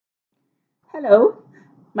Hello,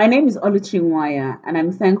 my name is Oluchi Nwaya, and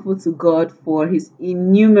I'm thankful to God for His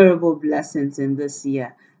innumerable blessings in this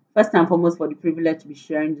year. First and foremost, for the privilege to be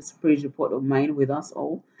sharing this praise report of mine with us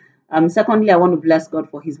all. Secondly, I want to bless God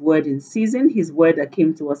for His word in season, His word that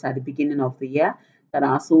came to us at the beginning of the year, that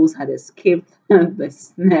our souls had escaped the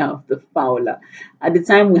snare of the fowler. At the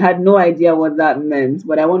time, we had no idea what that meant,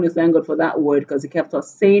 but I want to thank God for that word because it kept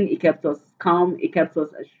us sane, it kept us calm, it kept us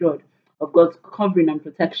assured of God's covering and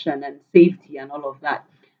protection and safety and all of that.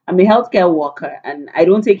 I'm a healthcare worker and I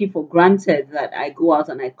don't take it for granted that I go out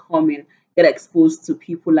and I come in, get exposed to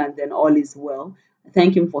people, and then all is well. I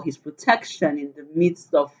thank Him for His protection in the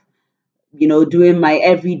midst of doing my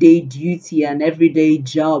everyday duty and everyday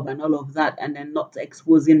job and all of that, and then not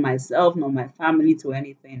exposing myself nor my family to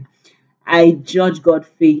anything. I judge God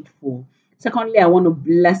faithful. Secondly, I want to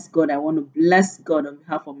bless God. I want to bless God on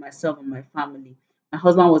behalf of myself and my family. My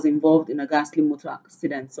husband was involved in a ghastly motor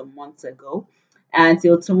accident some months ago. And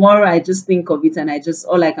till tomorrow, I just think of it and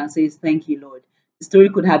all I can say is thank you, Lord. The story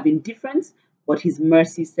could have been different, but His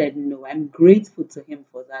mercy said no. I'm grateful to Him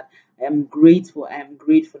for that. I am grateful. I am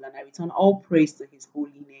grateful. And I return all praise to His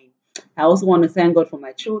holy name. I also want to thank God for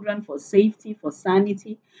my children, for safety, for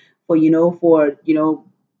sanity, for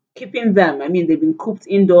keeping them. I mean, they've been cooped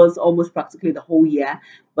indoors almost practically the whole year.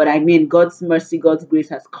 But I mean, God's mercy, God's grace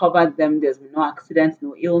has covered them. There's been no accidents,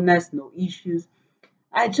 no illness, no issues.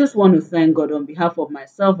 I just want to thank God on behalf of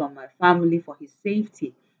myself and my family for His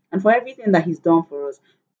safety and for everything that He's done for us.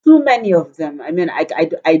 Too many of them. I mean,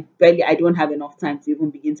 I don't have enough time to even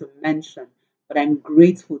begin to mention, but I'm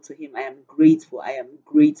grateful to Him. I am grateful. I am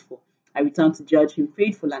grateful. I return to judge Him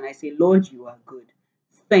faithful and I say, Lord, you are good.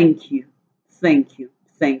 Thank you. Thank you.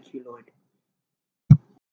 Thank you, Lord.